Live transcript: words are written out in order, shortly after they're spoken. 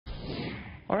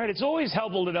All right, it's always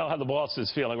helpful to know how the boss is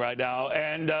feeling right now.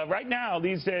 And right now,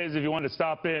 these days, if you want to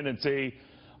stop in and see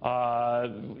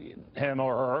him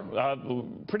or her,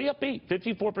 pretty upbeat.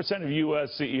 54% of U.S.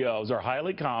 CEOs are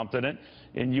highly confident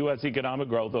in U.S. economic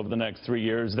growth over the next 3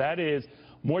 years. That is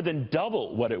more than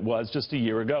double what it was just a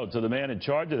year ago. So the man in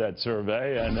charge of that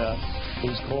survey and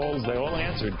whose calls they all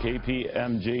answered,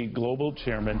 KPMG Global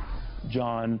Chairman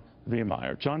John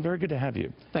Veihmeyer. John, very good to have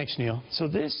you. Thanks, Neil. So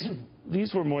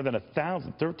these were more than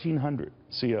 1,300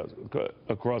 CEOs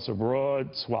across a broad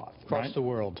swath, Across right? the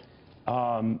world.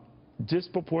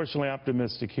 Disproportionately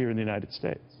optimistic here in the United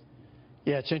States.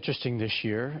 Yeah, it's interesting this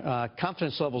year.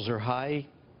 Confidence levels are high,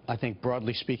 I think,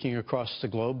 broadly speaking, across the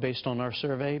globe based on our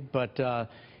survey. But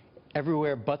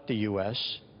everywhere but the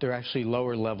U.S., there are actually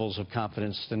lower levels of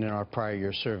confidence than in our prior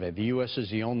year survey. The U.S. is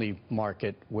the only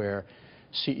market where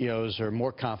CEOs are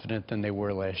more confident than they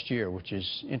were last year, which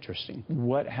is interesting.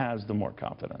 What has them more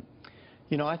confident?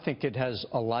 You know, I think it has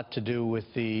a lot to do with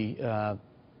the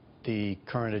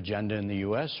current agenda in the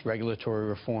U.S., regulatory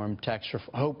reform,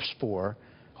 hopes for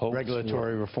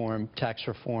regulatory reform, tax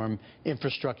reform,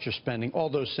 infrastructure spending, all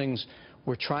those things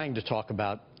we're trying to talk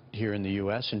about here in the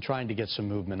U.S. and trying to get some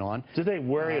movement on. Do they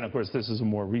worry, and of course this is a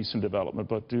more recent development,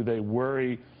 but do they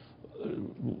worry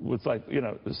with, like, you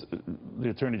know,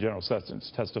 the Attorney General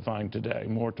Sessions testifying today,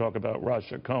 more talk about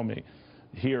Russia, Comey,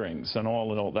 hearings and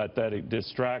all that it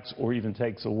distracts or even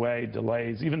takes away,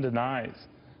 delays, even denies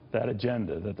that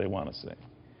agenda that they want to see?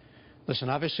 Listen,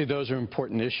 obviously those are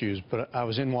important issues, but I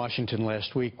was in Washington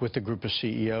last week with a group of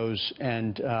CEOs,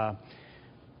 and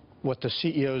what the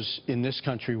CEOs in this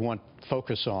country want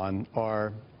focus on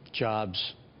are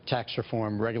jobs, tax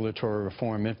reform, regulatory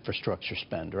reform, infrastructure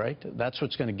spend, right? That's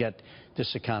what's going to get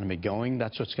this economy going.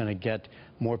 That's what's going to get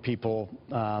more people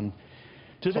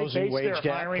do they closing base wage their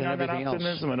gap hiring and on that everything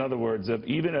optimism? else. In other words,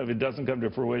 even if it doesn't come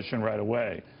to fruition right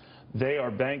away, they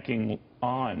are banking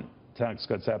on tax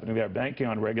cuts happening. They are banking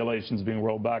on regulations being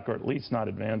rolled back or at least not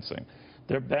advancing.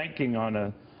 They're banking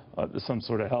on some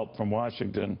sort of help from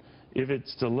Washington. If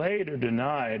it's delayed or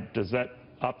denied, does that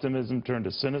optimism turn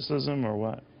to cynicism or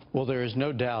what? Well, there is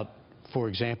no doubt, for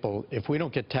example, if we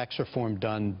don't get tax reform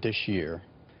done this year,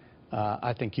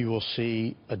 I think you will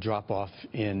see a drop-off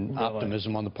in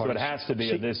optimism on the part of... So it has to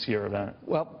be a this year event.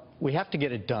 Well, we have to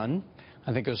get it done.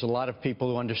 I think there's a lot of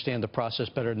people who understand the process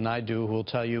better than I do who will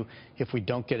tell you if we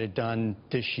don't get it done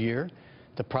this year,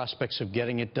 the prospects of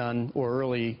getting it done, or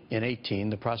early in 18,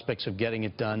 the prospects of getting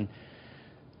it done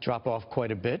drop off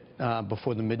quite a bit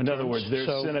before the midterms. In other words, they're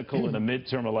cynical in a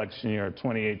midterm election year,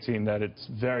 2018, that it's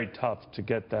very tough to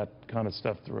get that kind of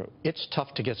stuff through. It's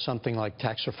tough to get something like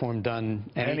tax reform done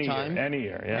anytime. Any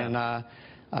year, yeah.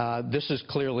 And this is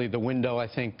clearly the window I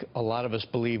think a lot of us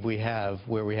believe we have,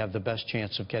 where we have the best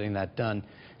chance of getting that done.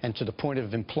 And to the point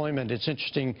of employment, it's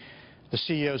interesting, the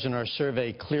CEOs in our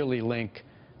survey clearly link,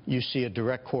 you see a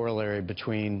direct corollary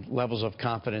between levels of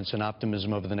confidence and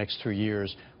optimism over the next 3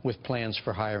 years with plans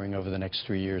for hiring over the next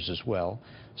 3 years as well.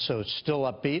 So it's still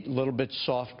upbeat, a little bit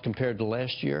soft compared to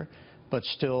last year, but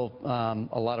still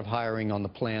a lot of hiring on the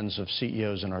plans of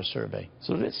CEOs in our survey.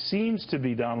 So this seems to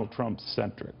be Donald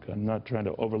Trump-centric. I'm not trying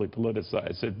to overly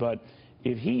politicize it, but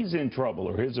if he's in trouble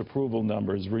or his approval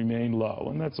numbers remain low,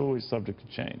 and that's always subject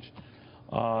to change,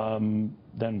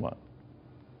 then what?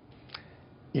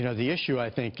 You know, the issue, I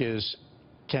think, is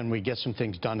can we get some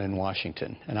things done in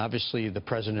Washington? And obviously the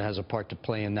president has a part to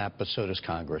play in that, but so does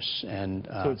Congress. And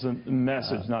so it's a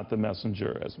message, not the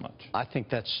messenger as much. I think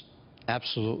that's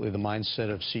absolutely the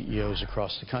mindset of CEOs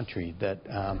across the country, that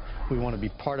we want to be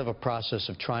part of a process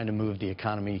of trying to move the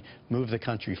economy, move the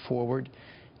country forward.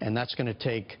 And that's going to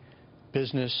take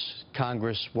business,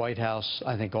 Congress, White House,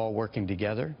 I think, all working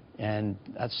together. And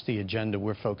that's the agenda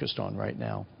we're focused on right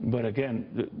now. But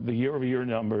again, the year-over-year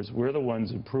numbers, we're the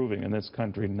ones improving in this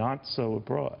country, not so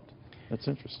abroad. That's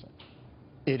interesting.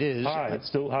 It is. High. It's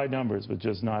still high numbers, but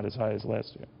just not as high as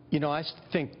last year. You know, I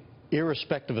think,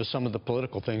 irrespective of some of the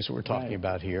political things that we're talking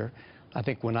about here, I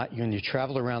think when you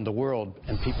travel around the world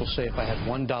and people say, if I had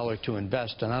 $1 to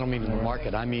invest, and I don't mean in the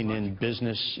market, I mean in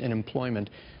business, in employment,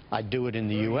 I'd do it in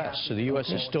the U.S. So the U.S.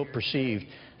 is still perceived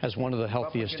as one of the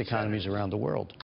healthiest economies around the world.